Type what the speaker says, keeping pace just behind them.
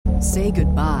Say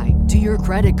goodbye to your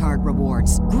credit card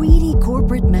rewards. Greedy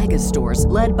corporate mega stores,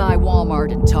 led by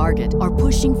Walmart and Target, are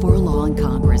pushing for a law in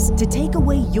Congress to take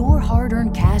away your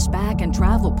hard-earned cash back and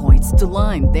travel points to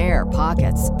line their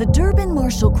pockets. The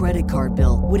Durbin-Marshall credit card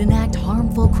bill would enact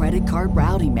harmful credit card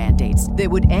routing mandates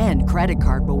that would end credit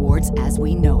card rewards as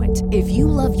we know it. If you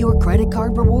love your credit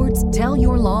card rewards, tell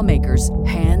your lawmakers,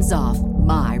 hands off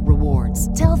my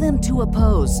rewards. Tell them to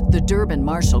oppose the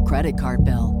Durbin-Marshall credit card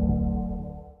bill.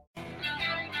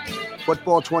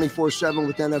 Football 24/7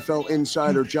 with NFL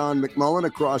insider John McMullen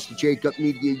across the Jacob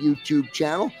Media YouTube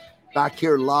channel. Back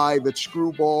here live at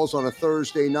Screwballs on a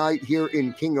Thursday night here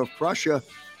in King of Prussia.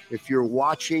 If you're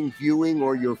watching, viewing,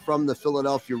 or you're from the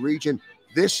Philadelphia region,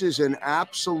 this is an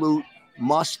absolute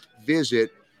must visit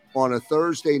on a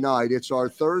Thursday night. It's our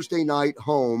Thursday night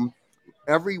home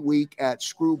every week at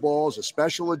Screwballs, a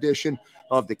special edition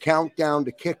of the Countdown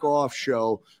to Kickoff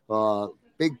show.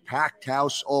 Big packed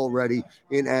house already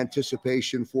in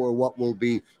anticipation for what will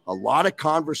be a lot of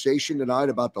conversation tonight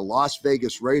about the Las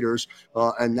Vegas Raiders.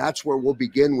 And that's where we'll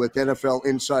begin with NFL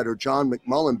insider John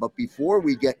McMullen. But before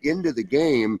we get into the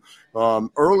game,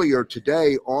 earlier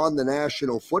today on the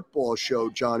National Football Show,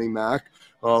 Johnny Mac,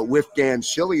 with Dan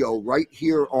Sileo right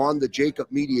here on the Jacob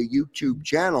Media YouTube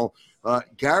channel,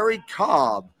 Gary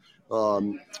Cobb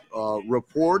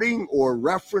reporting or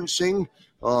referencing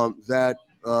that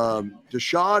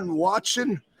Deshaun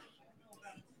Watson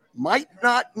might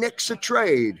not nix a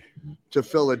trade to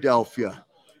Philadelphia.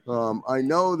 I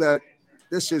know that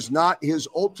this is not his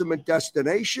ultimate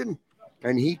destination,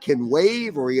 and he can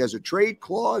waive or he has a trade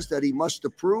clause that he must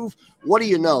approve. What do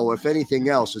you know, if anything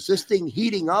else? Is this thing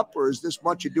heating up, or is this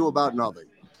much ado about nothing?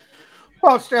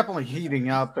 Well, it's definitely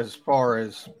heating up as far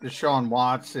as Deshaun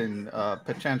Watson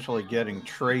potentially getting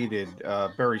traded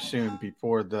very soon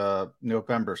before the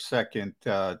November 2nd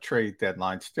trade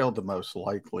deadline. Still the most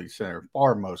likely scenario,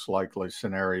 far most likely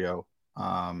scenario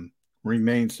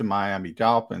remains the Miami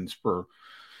Dolphins for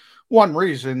one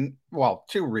reason, well,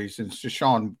 two reasons.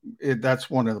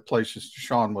 That's one of the places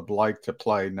Deshaun would like to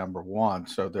play, number one.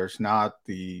 So there's not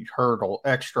the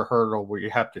extra hurdle where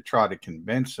you have to try to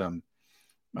convince him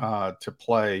to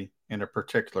play in a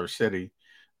particular city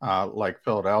like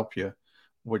Philadelphia,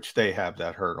 which they have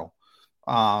that hurdle.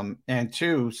 And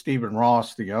two, Stephen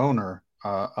Ross, the owner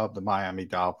of the Miami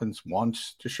Dolphins,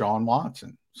 wants Deshaun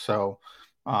Watson. So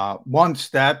once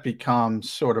that becomes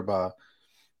sort of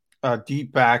a de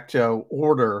facto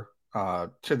order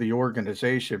to the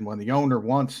organization, when the owner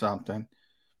wants something,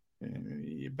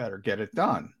 you better get it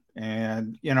done.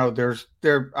 And, you know,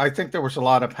 I think there was a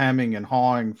lot of hemming and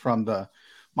hawing from the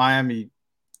Miami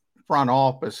front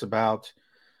office about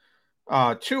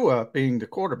Tua being the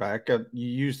quarterback. You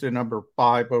used the number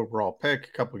 5 overall pick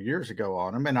a couple of years ago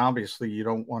on him, and obviously you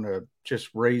don't want to just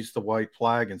raise the white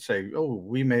flag and say, oh,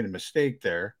 we made a mistake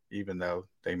there, even though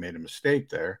they made a mistake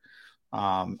there.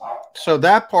 So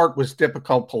that part was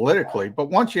difficult politically,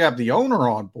 but once you have the owner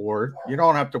on board, you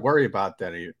don't have to worry about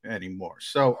that anymore.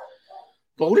 So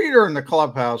the leader in the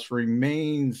clubhouse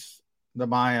remains the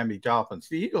Miami Dolphins.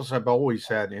 The Eagles have always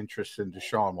had interest in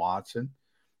Deshaun Watson.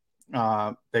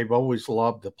 They've always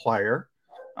loved the player.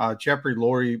 Jeffrey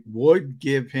Lurie would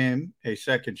give him a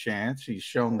second chance. He's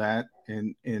shown that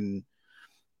in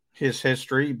his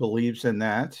history. He believes in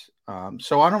that.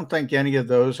 So I don't think any of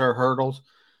those are hurdles.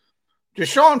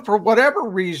 Deshaun, for whatever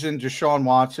reason, Deshaun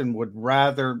Watson would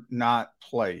rather not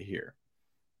play here.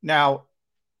 Now,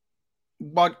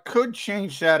 what could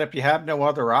change that if you have no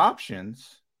other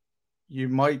options? You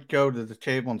might go to the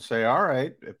table and say, all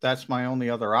right, if that's my only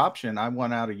other option, I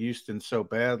went out of Houston so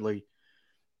badly,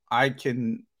 I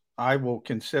will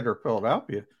consider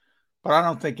Philadelphia. But I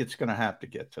don't think it's going to have to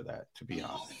get to that, to be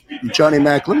honest. Johnny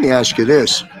Mac, let me ask you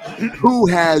this. Who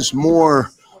has more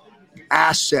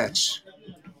assets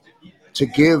to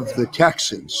give the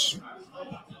Texans?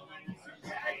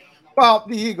 Well,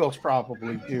 the Eagles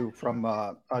probably do from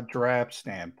a draft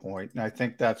standpoint, and I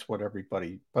think that's what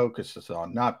everybody focuses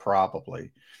on. Not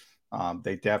probably.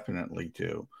 They definitely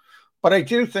do. But I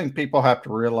do think people have to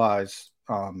realize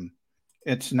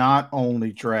it's not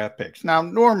only draft picks. Now,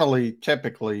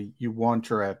 typically, you want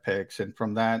draft picks, and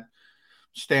from that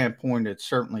standpoint, it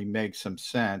certainly makes some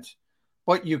sense.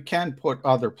 But you can put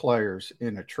other players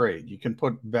in a trade. You can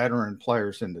put veteran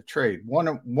players in the trade. One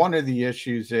of the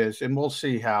issues is, and we'll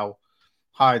see how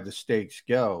high the stakes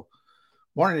go.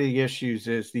 One of the issues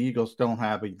is the Eagles don't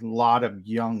have a lot of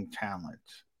young talent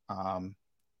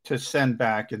to send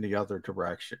back in the other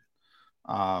direction.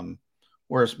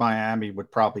 Whereas Miami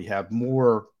would probably have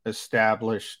more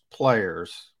established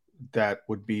players that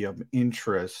would be of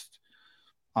interest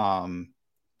to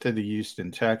the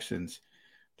Houston Texans.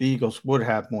 the Eagles would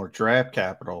have more draft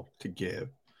capital to give.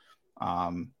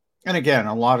 And again,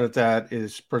 a lot of that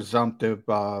is presumptive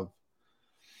of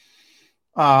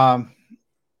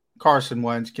Carson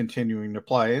Wentz continuing to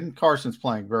play. And Carson's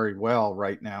playing very well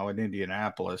right now in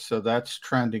Indianapolis. So that's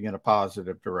trending in a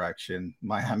positive direction.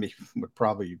 Miami would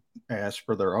probably ask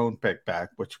for their own pick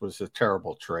back, which was a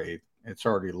terrible trade. It's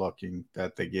already looking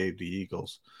that they gave the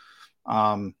Eagles.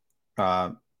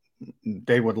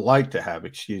 They would like to have,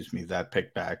 that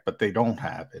pick back, but they don't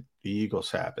have it. The Eagles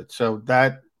have it. So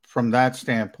that, from that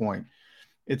standpoint,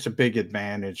 it's a big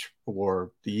advantage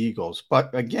for the Eagles.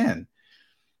 But again,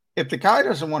 if the guy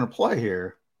doesn't want to play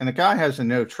here and the guy has a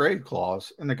no trade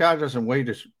clause and the guy doesn't waive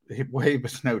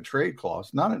his no trade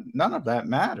clause, none of that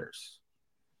matters.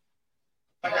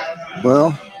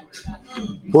 Well,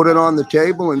 put it on the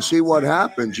table and see what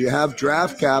happens. You have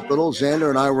draft capital. Xander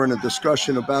and I were in a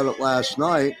discussion about it last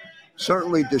night.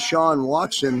 Certainly Deshaun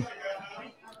Watson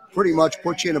pretty much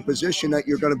puts you in a position that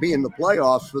you're going to be in the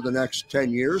playoffs for the next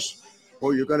 10 years,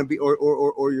 or you're going to be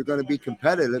or you're going to be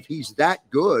competitive. He's that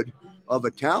good of a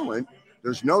talent.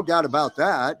 There's no doubt about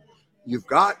that. You've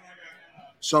got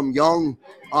some young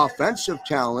offensive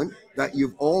talent that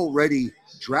you've already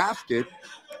drafted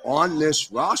on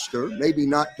this roster, maybe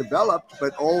not developed,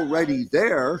 but already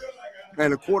there.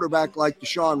 And a quarterback like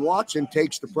Deshaun Watson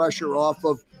takes the pressure off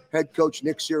of head coach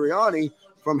Nick Sirianni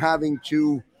from having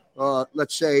to,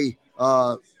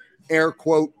 air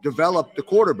quote, develop the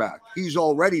quarterback. He's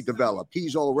already developed.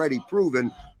 He's already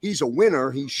proven. He's a winner.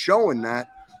 He's showing that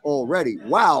already.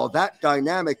 Wow, that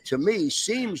dynamic to me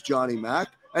seems, Johnny Mac,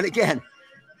 and again,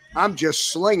 I'm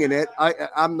just slinging it.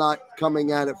 I'm not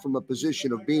coming at it from a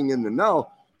position of being in the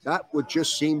know. That would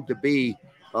just seem to be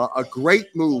a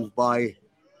great move by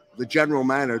the general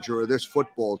manager of this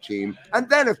football team. And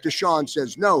then if Deshaun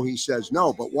says no, he says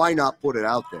no, but why not put it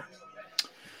out there?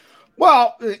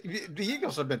 Well, the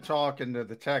Eagles have been talking to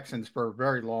the Texans for a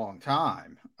very long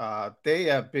time. They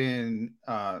have been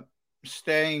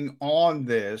staying on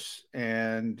this,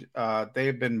 and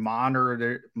they've been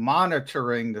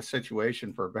monitoring the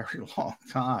situation for a very long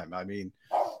time. I mean,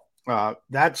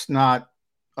 that's not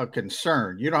a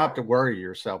concern. You don't have to worry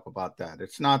yourself about that.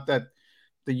 It's not that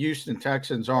the Houston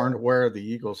Texans aren't aware the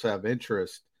Eagles have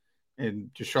interest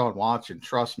in Deshaun Watson.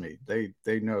 Trust me,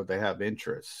 they know they have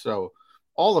interest. So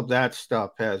all of that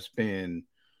stuff has been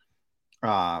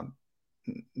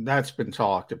that's been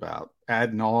talked about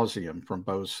ad nauseum from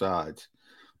both sides.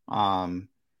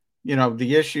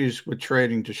 The issues with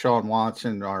trading Deshaun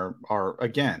Watson are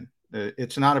again,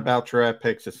 it's not about draft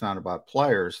picks. It's not about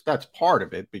players. That's part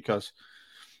of it because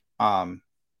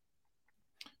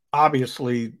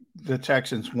obviously the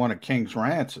Texans want a king's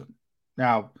ransom.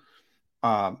 Now,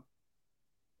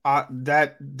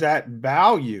 that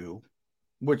value,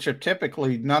 which if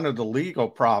typically none of the legal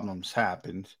problems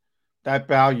happened, that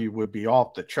value would be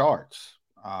off the charts.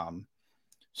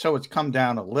 So it's come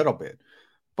down a little bit.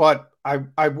 But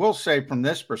I will say from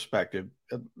this perspective,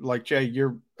 like Joe,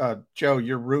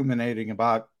 you're ruminating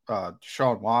about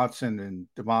Deshaun Watson and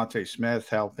Devontae Smith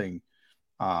helping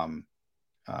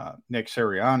Nick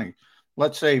Sirianni.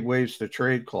 Let's say he waives the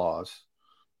trade clause,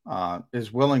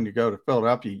 is willing to go to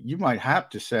Philadelphia. You might have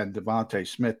to send Devontae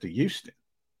Smith to Houston.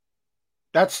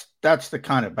 That's the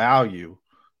kind of value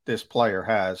this player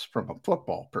has from a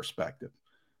football perspective.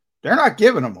 They're not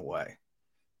giving him away.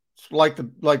 It's like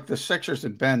the Sixers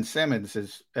and Ben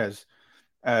Simmons as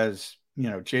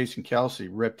Jason Kelce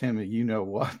ripped him a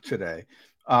what today.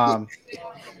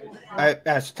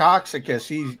 As toxic as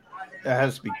he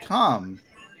has become,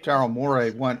 Daryl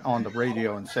Morey went on the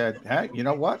radio and said, "Hey, you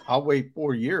know what? I'll wait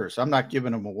 4 years. I'm not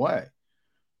giving him away."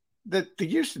 The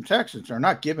Houston Texans are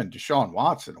not giving Deshaun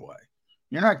Watson away.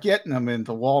 You're not getting them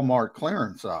into Walmart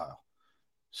clearance aisle.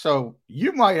 So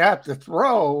you might have to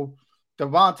throw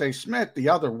Devontae Smith the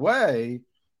other way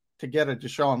to get a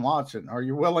Deshaun Watson. Are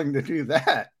you willing to do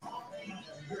that?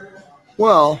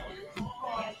 Well,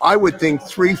 I would think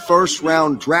 3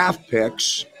 first-round draft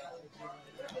picks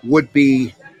would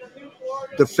be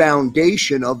the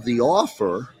foundation of the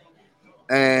offer.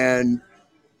 And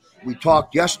we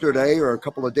talked yesterday or a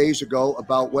couple of days ago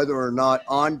about whether or not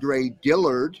Andre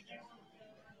Dillard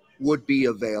would be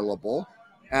available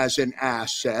as an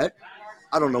asset.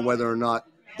 I don't know whether or not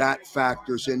that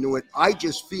factors into it. I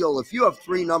just feel if you have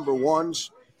 3 number ones,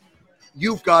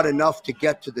 you've got enough to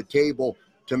get to the table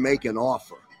to make an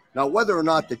offer. Now, whether or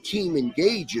not the team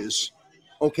engages,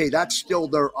 okay, that's still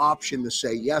their option to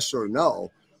say yes or no.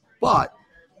 But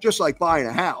just like buying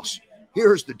a house,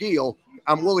 here's the deal.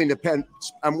 I'm willing to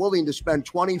spend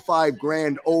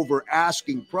 $25,000 over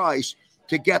asking price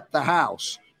to get the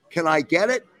house. can I get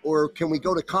it, or can we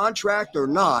go to contract or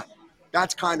not?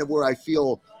 That's kind of where I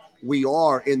feel we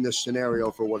are in this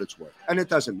scenario for what it's worth. And it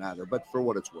doesn't matter, but for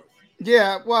what it's worth.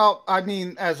 Yeah, well, I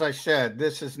mean, as I said,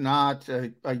 this is not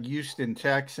a Houston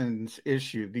Texans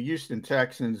issue. The Houston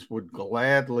Texans would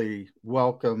gladly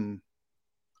welcome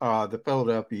the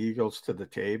Philadelphia Eagles to the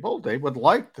table. They would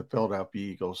like the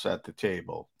Philadelphia Eagles at the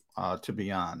table, to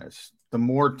be honest. The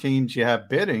more teams you have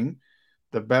bidding,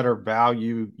 the better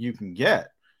value you can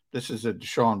get. This is a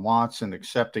Deshaun Watson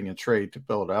accepting a trade to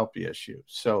Philadelphia issue.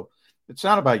 So it's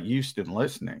not about Houston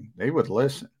listening. They would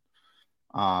listen.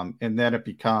 And then it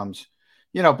becomes,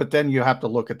 but then you have to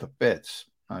look at the fits.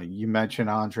 You mentioned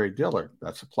Andre Dillard.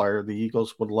 That's a player the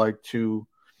Eagles would like to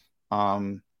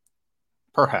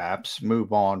perhaps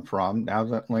move on from now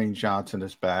that Lane Johnson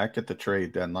is back at the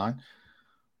trade deadline.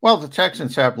 Well, the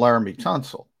Texans have Laramie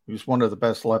Tunsil, who's one of the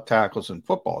best left tackles in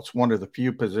football. It's one of the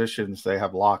few positions they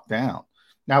have locked down.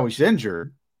 Now he's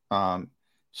injured.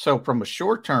 So from a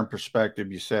short-term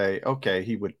perspective, you say, okay,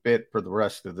 he would fit for the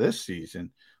rest of this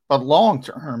season. But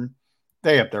long-term,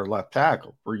 they have their left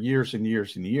tackle for years and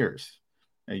years and years.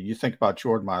 And you think about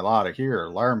Jordan Mailata here,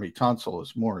 Laramie Tunsil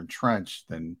is more entrenched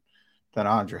than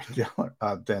Andre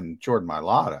Dillard, than Jordan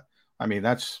Mailata. I mean,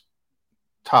 that's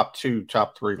top 2,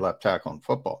 top 3 left tackle in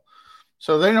football.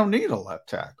 So they don't need a left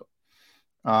tackle.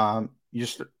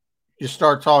 You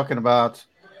start talking about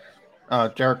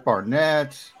Derek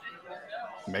Barnett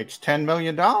makes $10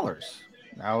 million.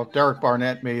 Now, if Derek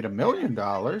Barnett made $1 million,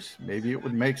 maybe it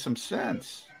would make some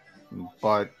sense.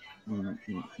 But,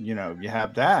 you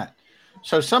have that.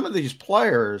 So some of these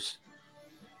players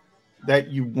that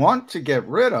you want to get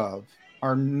rid of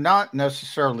are not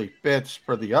necessarily fits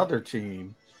for the other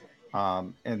team,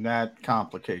 and that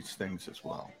complicates things as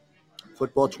well.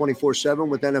 Football 24/7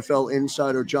 with NFL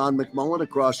insider John McMullen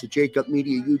across the Jacob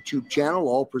Media YouTube channel,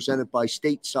 all presented by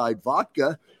Stateside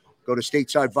Vodka. Go to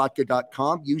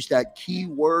statesidevodka.com. Use that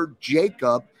keyword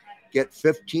Jacob. Get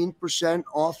 15%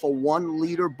 off a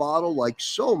 1-liter bottle like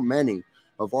so many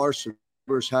of our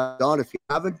subscribers have done. If you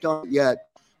haven't done it yet,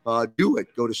 do it.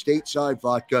 Go to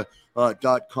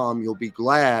statesidevodka.com. You'll be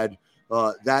glad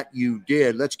that you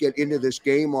did. Let's get into this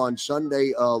game on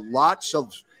Sunday. Lots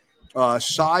of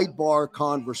sidebar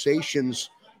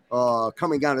conversations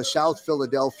coming out of South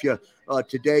Philadelphia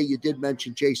today. You did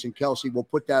mention Jason Kelce. We'll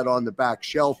put that on the back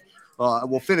shelf.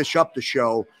 We'll finish up the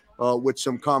show with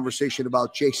some conversation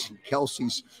about Jason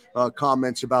Kelce's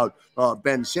comments about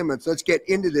Ben Simmons. Let's get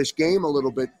into this game a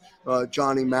little bit,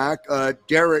 Johnny Mac.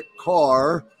 Derek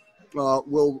Carr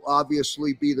will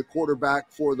obviously be the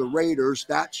quarterback for the Raiders.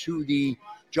 That's who the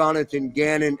Jonathan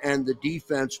Gannon and the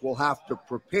defense will have to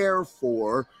prepare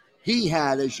for. He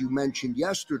had, as you mentioned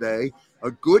yesterday, a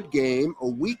good game a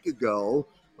week ago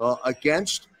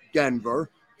against Denver.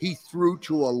 He threw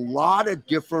to a lot of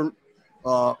different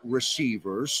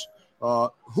receivers.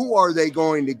 Who are they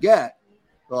going to get?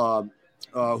 Who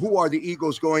are the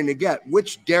Eagles going to get?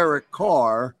 Which Derek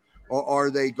Carr are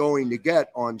they going to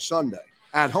get on Sunday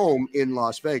at home in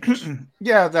Las Vegas?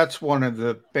 Yeah, that's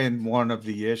been one of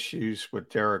the issues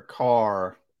with Derek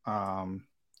Carr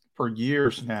for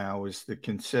years now, is the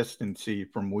consistency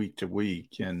from week to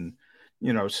week. And,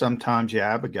 sometimes you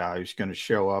have a guy who's going to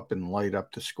show up and light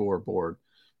up the scoreboard.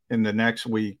 And the next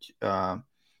week,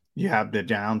 you have the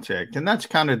downtick. And that's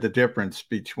kind of the difference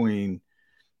between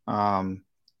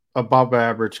above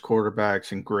average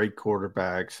quarterbacks and great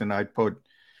quarterbacks. And I'd put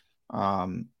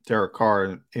Derek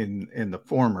Carr in the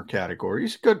former category.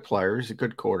 He's a good player. He's a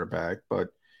good quarterback, but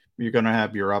you're going to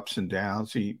have your ups and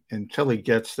downs. Until he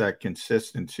gets that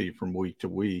consistency from week to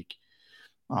week,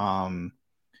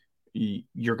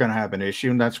 you're going to have an issue.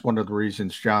 And that's one of the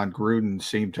reasons John Gruden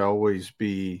seemed to always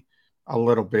be a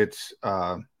little bit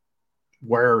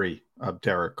wary of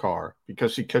Derek Carr,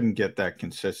 because he couldn't get that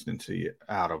consistency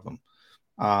out of him.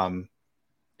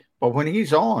 But when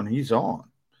he's on, he's on.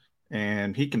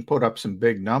 And he can put up some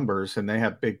big numbers, and they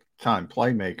have big-time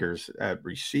playmakers at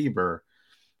receiver.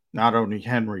 Not only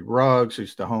Henry Ruggs,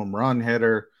 who's the home run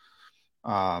hitter,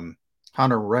 Hunter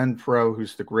Renfrow,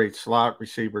 who's the great slot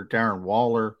receiver, Darren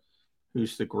Waller,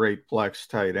 who's the great flex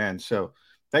tight end. So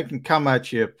they can come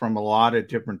at you from a lot of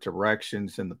different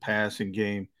directions in the passing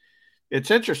game. It's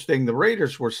interesting. The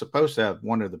Raiders were supposed to have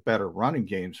one of the better running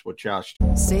games with Josh.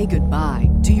 Say goodbye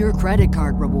to your credit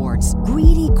card rewards.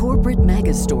 Greedy corporate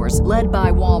mega stores, led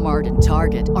by Walmart and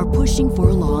Target, are pushing for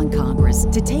a law in Congress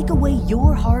to take away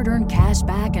your hard-earned cash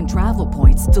back and travel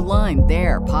points to line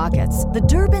their pockets. The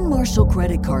Durbin-Marshall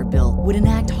credit card bill would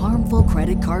enact harmful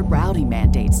credit card routing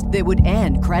mandates that would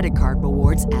end credit card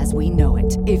rewards as we know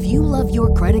it. If you love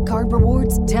your credit card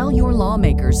rewards, tell your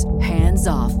lawmakers, hands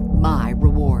off. My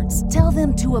Rewards. Tell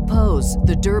them to oppose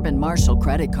the Durbin Marshall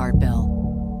credit card bill.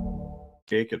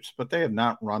 Jacobs, but they have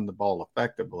not run the ball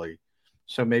effectively.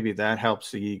 So maybe that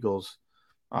helps the Eagles.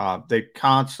 They've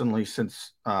constantly,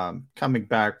 since coming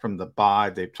back from the bye,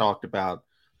 they've talked about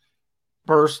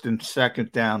first and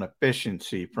second down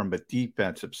efficiency from a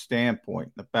defensive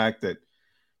standpoint. The fact that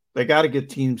they got to get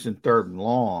teams in third and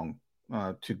long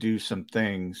to do some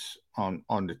things on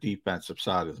the defensive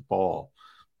side of the ball.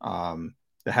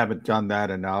 They haven't done that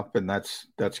enough, and that's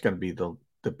going to be the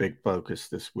big focus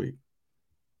this week.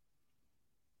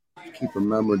 Keep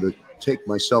remembering to take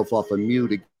myself off of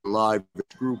mute live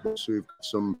group, so we've got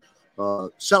some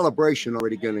celebration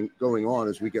already going on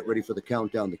as we get ready for the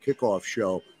countdown, the kickoff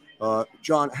show.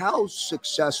 John, how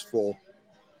successful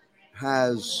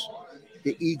has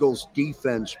the Eagles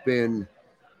defense been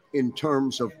in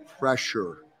terms of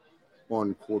pressure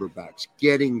on quarterbacks,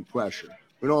 getting pressure?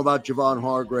 We know about Javon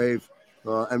Hargrave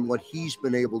and what he's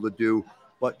been able to do,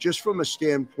 but just from a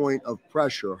standpoint of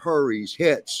pressure, hurries,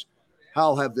 hits,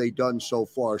 how have they done so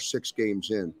far 6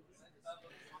 games in?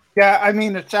 Yeah, I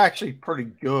mean, it's actually pretty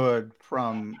good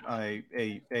from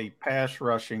a pass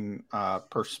rushing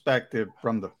perspective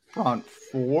from the front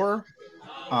four.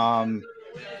 In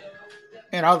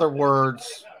other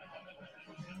words,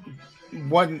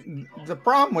 when the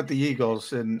problem with the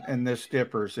Eagles, and this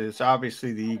differs, is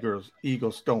obviously the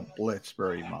Eagles don't blitz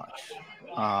very much.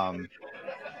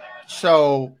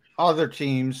 So other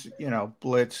teams,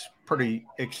 blitz pretty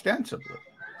extensively.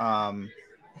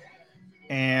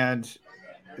 And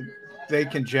they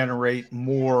can generate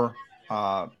more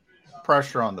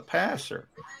pressure on the passer.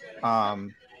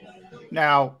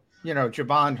 Now,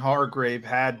 Javon Hargrave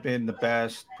had been the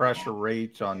best pressure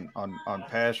rates on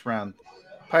pass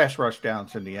rush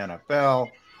downs in the NFL.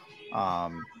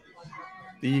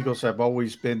 The Eagles have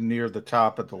always been near the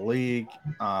top of the league.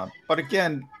 But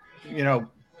again,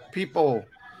 people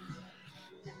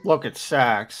look at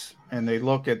sacks and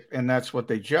that's what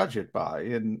they judge it by.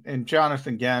 And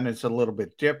Jonathan Gann is a little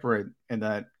bit different in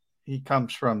that he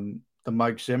comes from the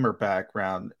Mike Zimmer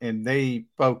background, and they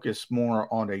focus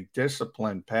more on a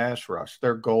disciplined pass rush.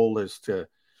 Their goal is to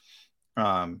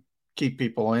keep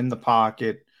people in the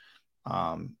pocket.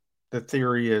 The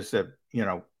theory is that,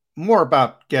 more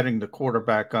about getting the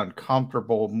quarterback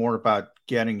uncomfortable, more about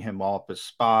getting him off his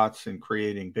spots and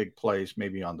creating big plays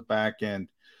maybe on the back end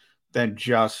than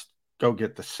just go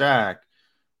get the sack.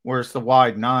 Whereas the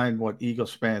wide nine, what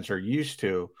Eagles fans are used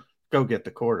to, go get the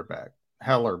quarterback,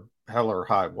 hell or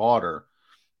high water.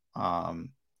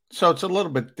 So it's a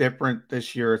little bit different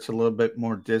this year. It's a little bit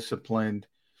more disciplined.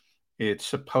 It's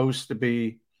supposed to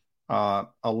be a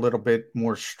little bit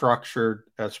more structured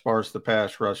as far as the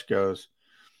pass rush goes.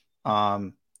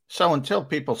 So until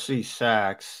people see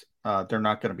sacks, they're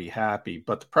not going to be happy.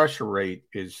 But the pressure rate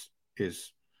is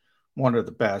one of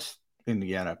the best in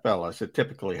the NFL, as it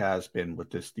typically has been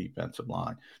with this defensive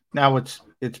line. Now it's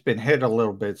been hit a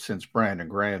little bit since Brandon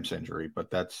Graham's injury,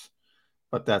 but that's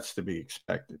to be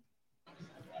expected.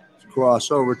 Let's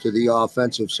cross over to the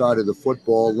offensive side of the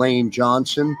football. Lane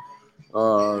Johnson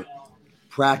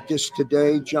practiced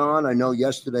today, John. I know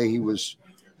yesterday he was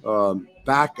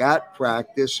back at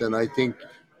practice, and I think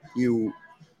you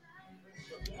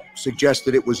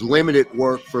suggested it was limited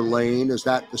work for Lane. Is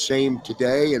that the same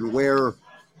today? And where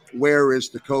is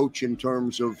the coach in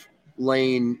terms of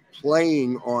Lane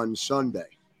playing on Sunday?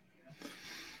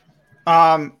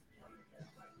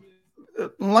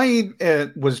 Lane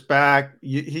was back.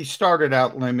 He started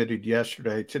out limited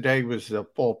yesterday. Today was a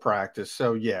full practice.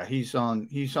 So yeah, he's on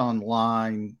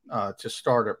line to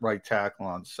start at right tackle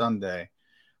on Sunday.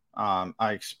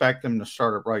 I expect him to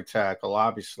start at right tackle,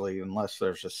 obviously, unless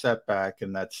there's a setback,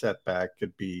 and that setback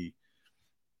could be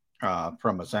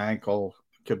from his ankle,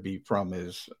 could be from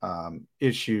his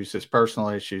issues, his personal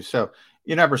issues. So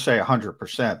you never say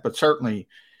 100%, but certainly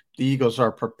the Eagles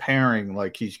are preparing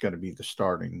like he's going to be the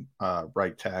starting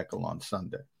right tackle on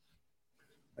Sunday.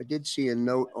 I did see a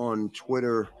note on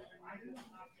Twitter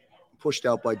pushed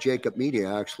out by Jacob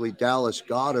Media, actually. Dallas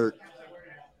Goedert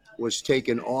was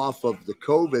taken off of the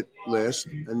COVID list,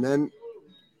 and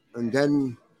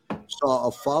then saw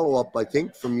a follow-up, I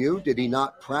think, from you. Did he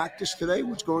not practice today?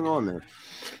 What's going on there?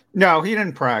 No, he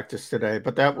didn't practice today,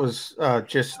 but that was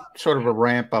just sort of a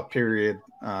ramp-up period.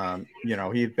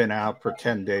 He had been out for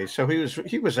 10 days. So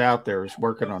he was out there. He was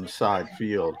working on the side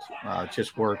field,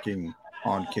 just working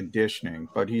on conditioning.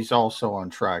 But he's also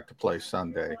on track to play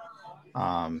Sunday.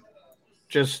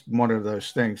 Just one of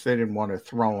those things. They didn't want to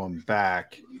throw him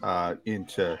back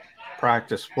into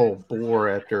practice full bore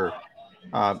after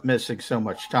missing so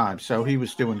much time. So he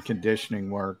was doing conditioning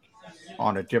work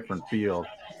on a different field.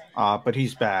 But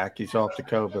he's back. He's off the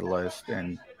COVID list,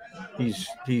 and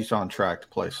he's on track to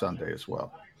play Sunday as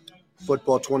well.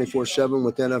 Football 24/7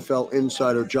 with NFL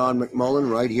insider John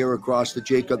McMullen right here across the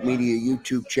Jacob Media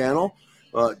YouTube channel.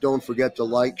 Don't forget to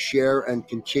like, share, and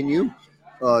continue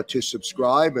to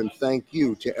subscribe. And thank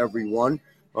you to everyone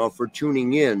for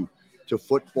tuning in to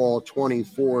Football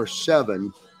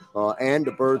 24/7 and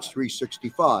the Birds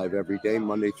 365 every day,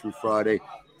 Monday through Friday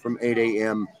from 8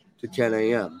 a.m. to 10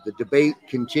 a.m. The debate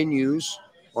continues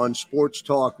on Sports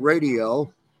Talk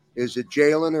Radio. Is it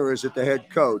Jalen or is it the head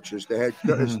coach? Is the head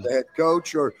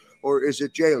coach or is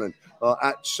it Jalen?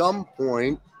 At some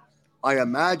point, I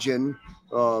imagine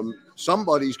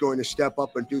somebody's going to step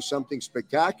up and do something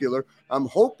spectacular. I'm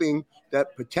hoping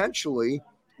that potentially,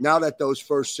 now that those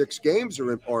first 6 games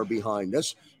are behind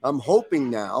us, I'm hoping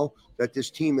now that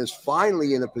this team is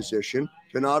finally in a position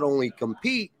to not only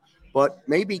compete, but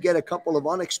maybe get a couple of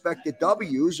unexpected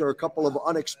W's or a couple of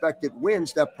unexpected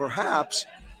wins that perhaps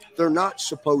they're not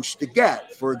supposed to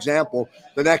get. For example,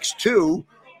 the next 2,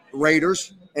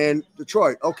 Raiders and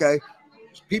Detroit. Okay,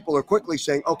 people are quickly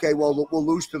saying, okay, well, we'll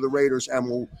lose to the Raiders and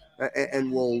we'll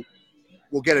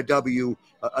get a W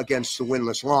against the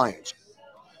winless Lions.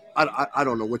 I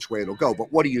don't know which way it'll go,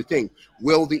 but what do you think?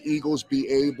 Will the Eagles be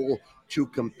able to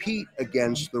compete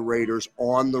against the Raiders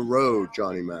on the road,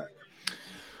 Johnny Mac?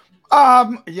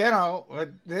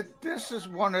 This is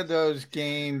one of those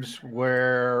games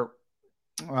where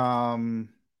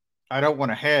I don't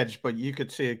want to hedge, but you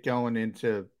could see it going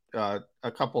into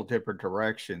a couple different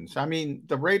directions. I mean,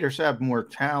 the Raiders have more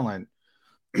talent,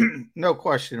 no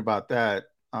question about that.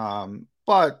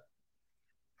 But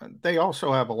they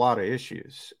also have a lot of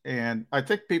issues. And I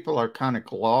think people are kind of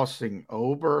glossing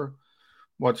over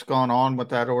what's gone on with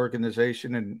that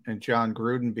organization and John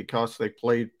Gruden because they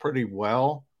played pretty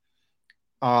well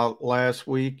last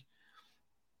week.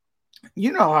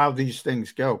 You know how these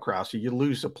things go, Krause. You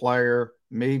lose a player,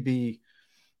 maybe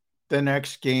the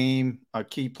next game, a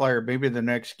key player, maybe the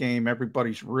next game,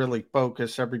 everybody's really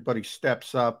focused, everybody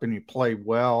steps up and you play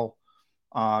well.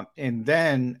 And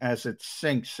then as it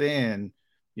sinks in,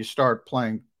 you start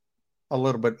playing a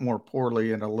little bit more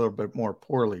poorly and a little bit more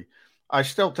poorly. I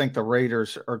still think the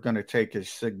Raiders are going to take a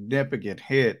significant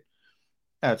hit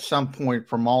at some point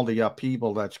from all the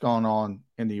upheaval that's gone on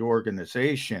in the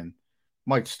organization.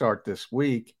 Might start this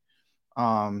week.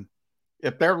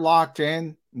 If they're locked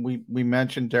in, we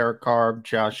mentioned Derek Carr,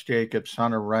 Josh Jacobs,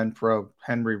 Hunter Renfrow,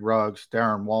 Henry Ruggs,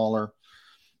 Darren Waller.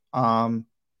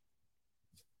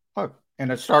 Look,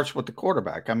 and it starts with the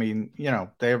quarterback. I mean,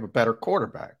 they have a better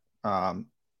quarterback.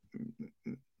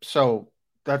 So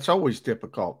that's always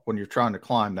difficult when you're trying to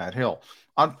climb that hill.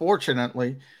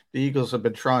 Unfortunately, the Eagles have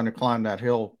been trying to climb that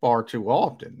hill far too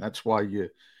often. That's why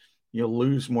you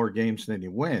lose more games than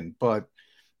you win. But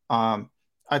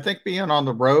I think being on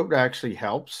the road actually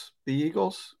helps the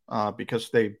Eagles because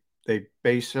they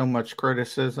face so much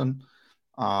criticism.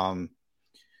 You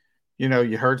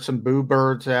heard some boo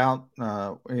birds out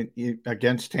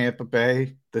against Tampa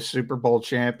Bay, the Super Bowl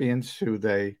champions, who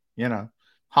they,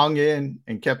 hung in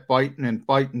and kept fighting and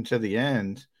fighting to the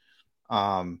end.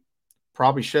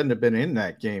 Probably shouldn't have been in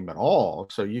that game at all.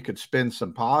 So you could spin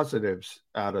some positives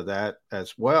out of that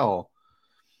as well.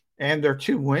 And their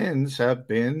 2 wins have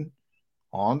been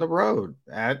on the road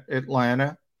at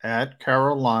Atlanta, at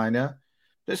Carolina.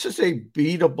 This is a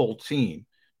beatable team.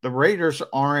 The Raiders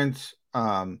aren't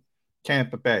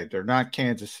Tampa Bay. They're not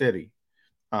Kansas City.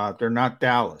 They're not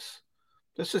Dallas.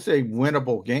 This is a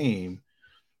winnable game.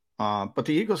 But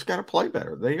the Eagles got to play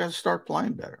better. They got to start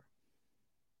playing better.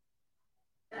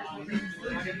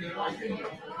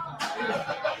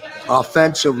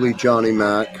 Offensively, Johnny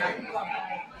Mac,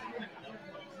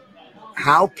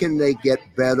 how can they get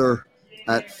better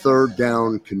at third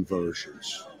down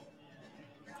conversions?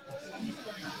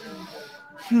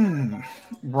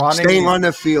 Staying on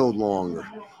the field longer,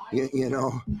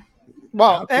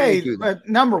 Well,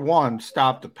 number one,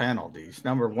 stop the penalties.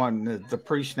 Number one, the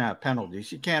pre-snap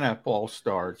penalties. You can't have false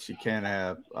starts. You can't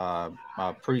have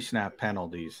pre-snap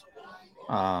penalties.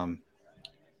 And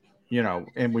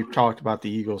we've talked about the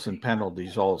Eagles and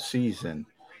penalties all season.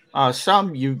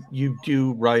 Some you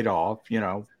do write off,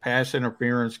 pass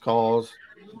interference calls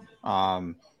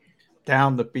down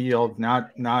the field,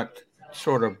 not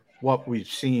sort of what we've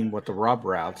seen with the rub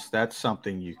routes. That's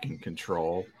something you can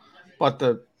control. But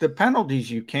the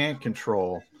penalties you can't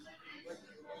control,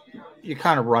 you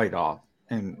kind of write off.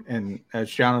 And as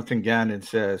Jonathan Gannon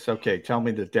says, okay, tell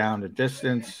me the down, the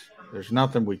distance. There's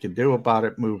nothing we can do about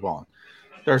it. Move on.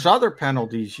 There's other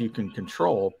penalties you can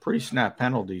control, pre-snap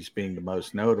penalties being the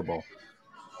most notable.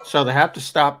 So they have to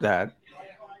stop that.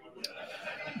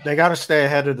 They got to stay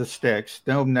ahead of the sticks.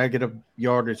 No negative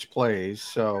yardage plays.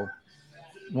 So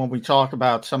when we talk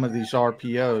about some of these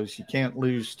RPOs, you can't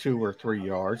lose 2 or 3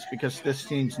 yards because this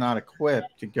team's not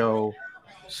equipped to go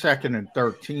 2nd and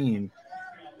 13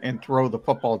 and throw the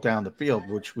football down the field,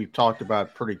 which we've talked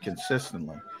about pretty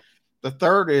consistently. The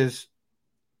third is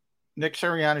Nick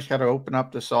Sirianni's got to open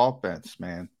up this offense,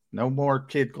 man. No more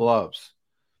kid gloves.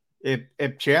 If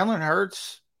Jalen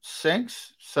Hurts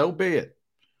sinks, so be it.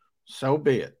 So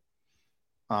be it.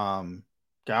 Got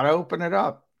to open it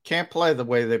up. Can't play the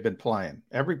way they've been playing.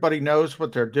 Everybody knows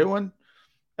what they're doing.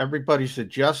 Everybody's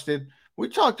adjusted. We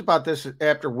talked about this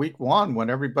after week 1 when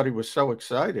everybody was so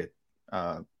excited,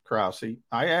 Krause.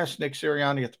 I asked Nick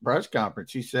Sirianni at the press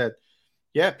conference. He said,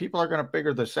 yeah, people are going to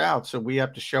figure this out, so we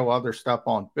have to show other stuff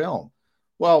on film.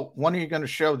 Well, when are you going to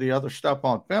show the other stuff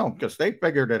on film? Because they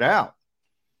figured it out.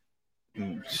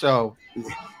 So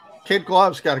kid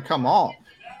gloves got to come off.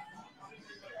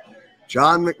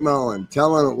 John McMullen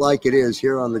telling it like it is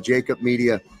here on the Jacob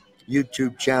Media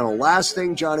YouTube channel. Last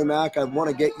thing, Johnny Mac, I want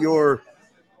to get your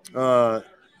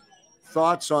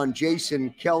thoughts on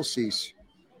Jason Kelce's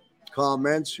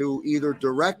comments, who either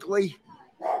directly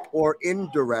or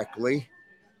indirectly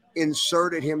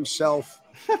inserted himself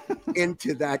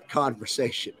into that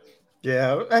conversation.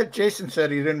 Yeah, Jason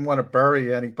said he didn't want to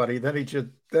bury anybody. Then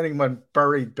he went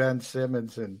buried Ben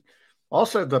Simmons and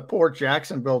also the poor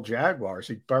Jacksonville Jaguars.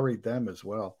 He buried them as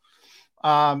well.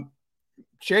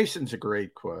 Jason's a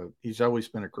great quote. He's always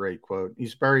been a great quote.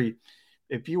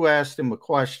 If you asked him a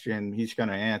question, he's going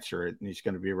to answer it, and he's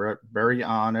going to be very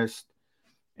honest.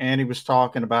 And he was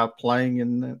talking about playing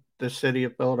in the city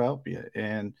of Philadelphia.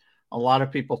 And a lot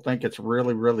of people think it's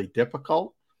really, really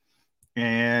difficult.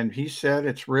 And he said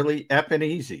it's really effing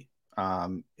easy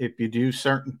if you do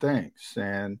certain things.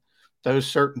 And those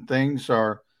certain things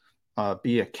are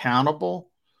be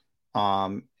accountable.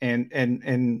 And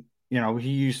you know, he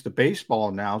used the baseball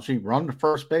analogy, run to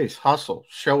first base, hustle,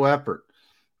 show effort.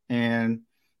 And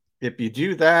if you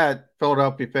do that,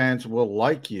 Philadelphia fans will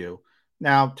like you.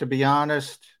 Now, to be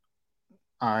honest,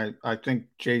 I think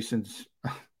Jason's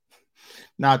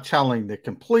not telling the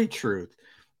complete truth.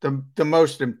 The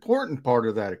most important part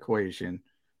of that equation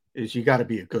is you got to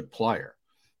be a good player.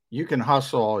 You can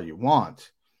hustle all you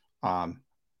want.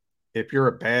 If you're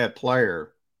a bad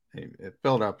player,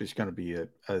 Philadelphia's going to be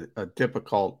a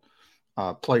difficult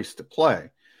place to play.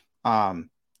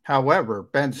 However,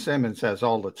 Ben Simmons has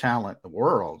all the talent in the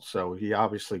world, so he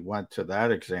obviously went to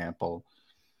that example.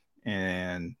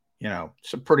 And, you know,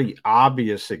 it's a pretty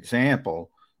obvious example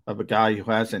of a guy who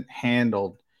hasn't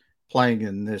handled playing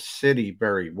in this city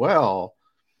very well.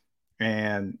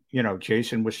 And, you know,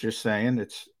 Jason was just saying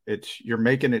you're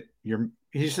making it,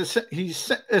 he's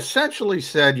essentially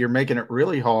said you're making it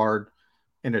really hard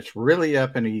and it's really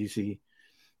effing easy.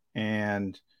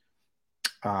 And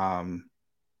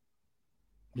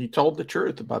he told the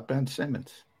truth about Ben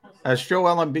Simmons, as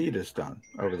Joel Embiid has done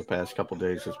over the past couple of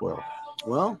days as well.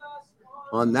 Well,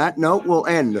 on that note, we'll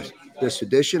end this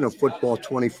edition of Football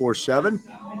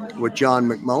 24/7 with John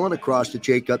McMullen across the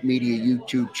Jacob Media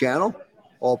YouTube channel,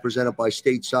 all presented by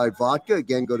Stateside Vodka.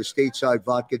 Again, go to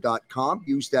statesidevodka.com.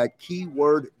 Use that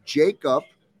keyword Jacob.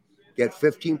 Get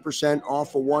 15%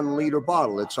 off a 1-liter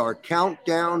bottle. It's our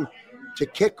countdown to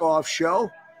kickoff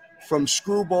show from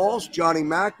Screwballs. Johnny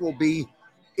Mac will be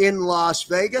in Las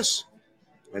Vegas,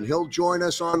 and he'll join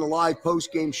us on the live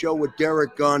post-game show with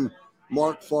Derek Gunn,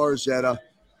 Mark Farzetta,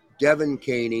 Devin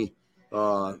Caney.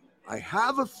 I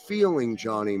have a feeling,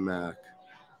 Johnny Mac,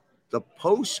 the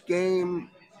post-game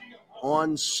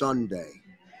on Sunday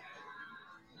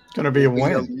going to be a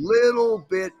win. A little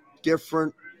bit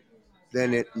different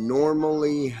than it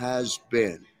normally has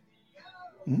been.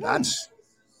 That's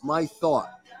my thought.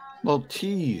 Little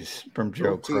tease from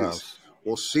Joe Krause.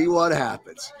 We'll see what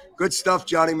happens. Good stuff,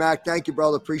 Johnny Mac. Thank you,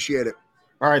 brother. Appreciate it.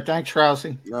 All right. Thanks, Krause.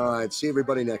 All right. See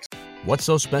everybody next. What's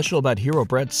so special about Hero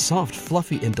Bread's soft,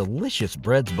 fluffy, and delicious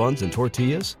breads, buns, and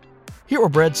tortillas? Hero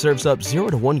Bread serves up 0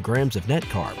 to 1 grams of net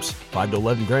carbs, 5 to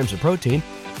 11 grams of protein,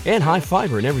 and high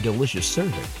fiber in every delicious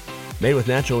serving. Made with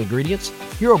natural ingredients,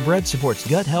 Hero Bread supports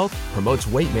gut health, promotes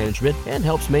weight management, and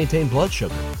helps maintain blood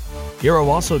sugar. Hero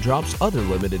also drops other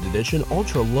limited edition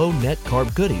ultra-low net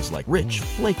carb goodies like rich,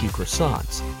 flaky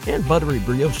croissants and buttery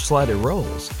brioche slider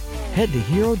rolls. Head to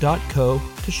hero.co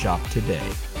to shop today.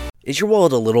 Is your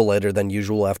wallet a little lighter than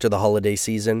usual after the holiday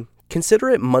season?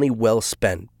 Consider it money well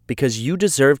spent, because you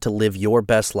deserve to live your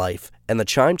best life, and the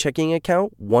Chime checking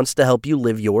account wants to help you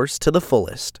live yours to the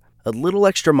fullest. A little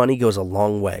extra money goes a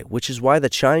long way, which is why the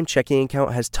Chime checking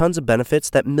account has tons of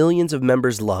benefits that millions of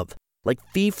members love, like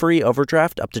fee-free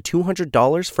overdraft up to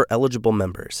 $200 for eligible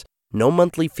members. no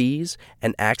monthly fees,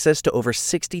 and access to over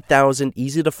 60,000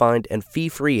 easy-to-find and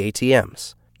fee-free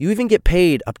ATMs. You even get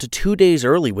paid up to 2 days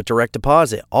early with direct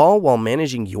deposit, all while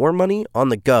managing your money on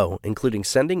the go, including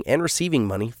sending and receiving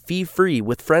money fee-free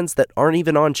with friends that aren't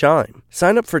even on Chime.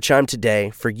 Sign up for Chime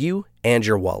today for you and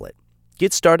your wallet.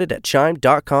 Get started at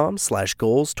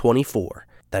chime.com/goals24.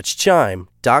 That's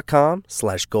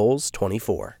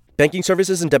chime.com/goals24. Banking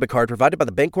services and debit card provided by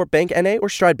the Bancorp Bank N.A. or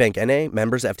Stride Bank N.A.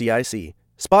 members FDIC.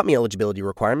 Spot me eligibility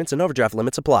requirements and overdraft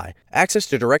limits apply. Access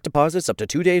to direct deposits up to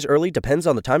 2 days early depends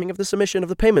on the timing of the submission of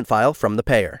the payment file from the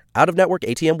payer. Out-of-network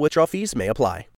ATM withdrawal fees may apply.